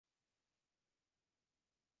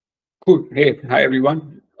Cool. Hey, hi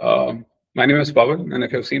everyone. My name is Pawan, and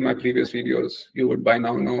if you've seen my previous videos, you would by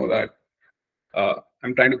now know that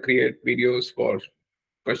I'm trying to create videos for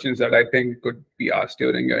questions that I think could be asked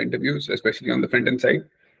during your interviews, especially on the front-end side.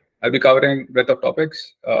 I'll be covering breadth of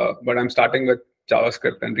topics, but I'm starting with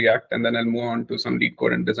JavaScript and React, and then I'll move on to some lead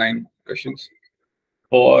code and design questions.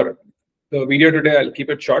 For the video today, I'll keep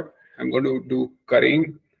it short. I'm going to do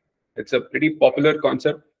currying. It's a pretty popular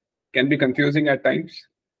concept, can be confusing at times,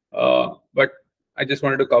 but I just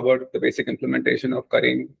wanted to cover the basic implementation of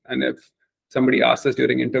currying. And if somebody asks us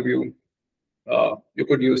during interview, you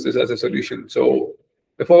could use this as a solution. So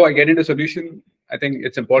before I get into solution, I think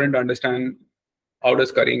it's important to understand how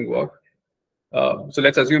does currying work. So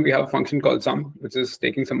let's assume we have a function called sum, which is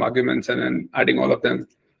taking some arguments and then adding all of them.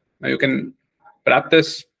 Now you can wrap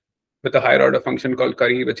this with a higher order function called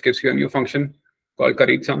curry, which gives you a new function called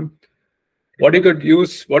curried sum. What you could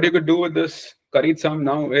do with this curried sum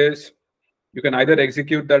now is you can either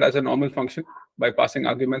execute that as a normal function by passing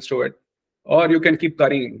arguments to it, or you can keep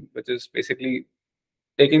currying, which is basically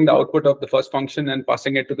taking the output of the first function and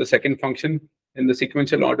passing it to the second function in the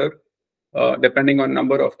sequential order, depending on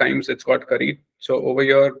number of times it's got curried. So over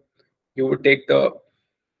here, you would take the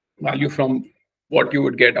value from what you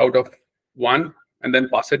would get out of one and then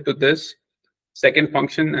pass it to this second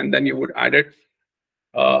function, and then you would add it.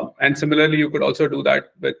 And similarly, you could also do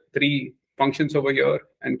that with three functions over here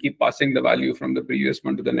and keep passing the value from the previous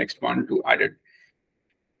one to the next one to add it.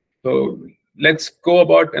 So let's go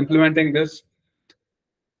about implementing this.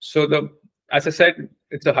 So as I said,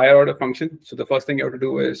 it's a higher order function. So the first thing you have to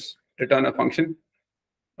do is return a function,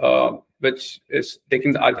 which is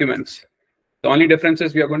taking the arguments. The only difference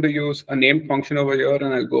is we are going to use a named function over here,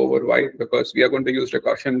 and I'll go over why, because we are going to use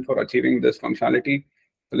recursion for achieving this functionality.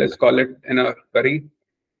 So let's call it inner curry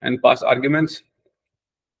and pass arguments.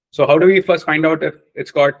 So how do we first find out if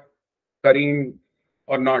it's got currying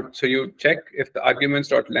or not? So you check if the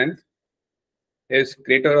arguments.length is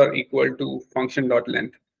greater or equal to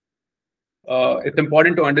function.length. It's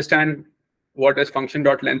important to understand what is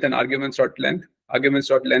function.length and arguments.length.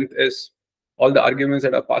 Arguments.length is all the arguments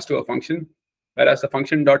that are passed to a function, whereas the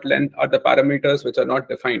function.length are the parameters which are not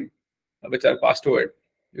defined, which are passed to it.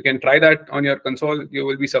 You can try that on your console. You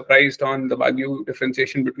will be surprised on the value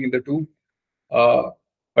differentiation between the two.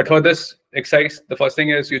 But for this exercise, the first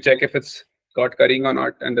thing is you check if it's got currying or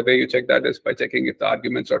not. And the way you check that is by checking if the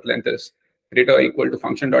arguments.length is greater or equal to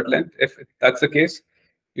function.length. If that's the case,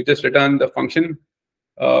 you just return the function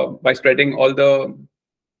by spreading all the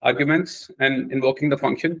arguments and invoking the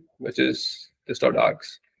function, which is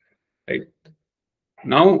this.args. Right?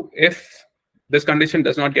 Now, if this condition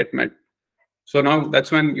does not get met, so now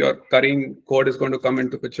that's when your currying code is going to come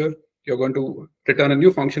into picture. You're going to return a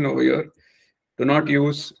new function over here. Do not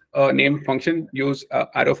use a named function, use an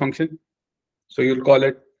arrow function. So you'll call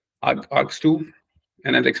it args2.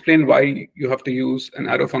 And I'll explain why you have to use an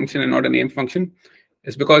arrow function and not a named function.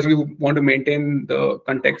 It's because you want to maintain the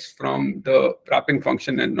context from the wrapping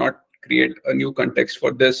function and not create a new context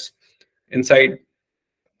for this inside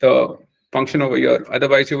the function over here.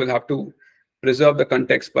 Otherwise, you will have to preserve the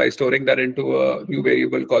context by storing that into a new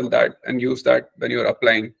variable called that and use that when you're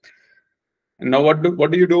applying. And now what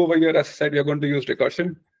do you do over here? As I said, you're going to use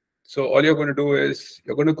recursion. So all you're going to do is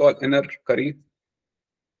you're going to call inner curry,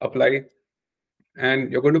 apply,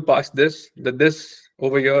 and you're going to pass this. This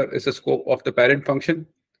over here is the scope of the parent function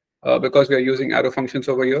because we are using arrow functions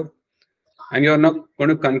over here. And you're not going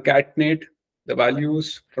to concatenate the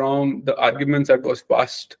values from the arguments that was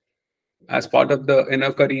passed as part of the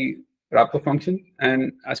inner curry wrapper function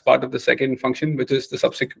and as part of the second function, which is the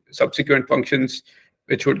subsequent functions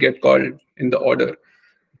which would get called in the order.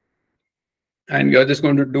 And you're just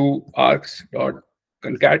going to do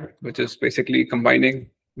args.concat, which is basically combining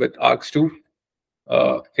with args2.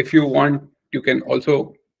 If you want, you can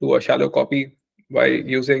also do a shallow copy by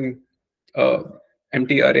using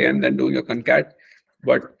empty array and then doing a concat.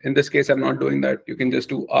 But in this case, I'm not doing that. You can just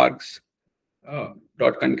do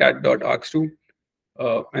args.concat.args2.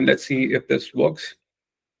 And let's see if this works.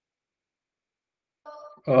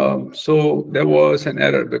 So there was an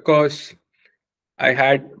error because I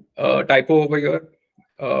had a typo over here.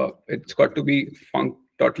 It's got to be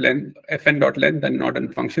func.length, fn.length, and not a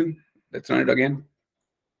function. Let's run it again.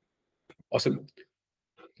 Awesome.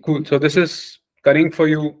 Cool. So this is currying for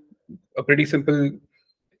you, a pretty simple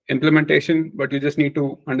implementation, but you just need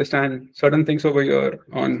to understand certain things over here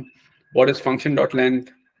on what is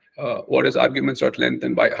function.length, what is arguments.length,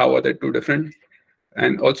 and how are they two different.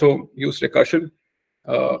 And also use recursion,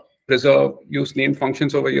 use named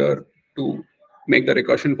functions over here to make the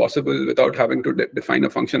recursion possible without having to define a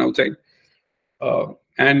function outside.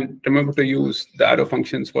 And remember to use the arrow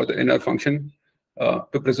functions for the inner function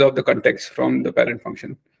to preserve the context from the parent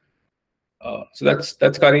function. So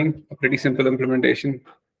that's currying, a pretty simple implementation.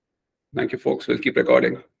 Thank you, folks. We'll keep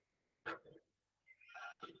recording.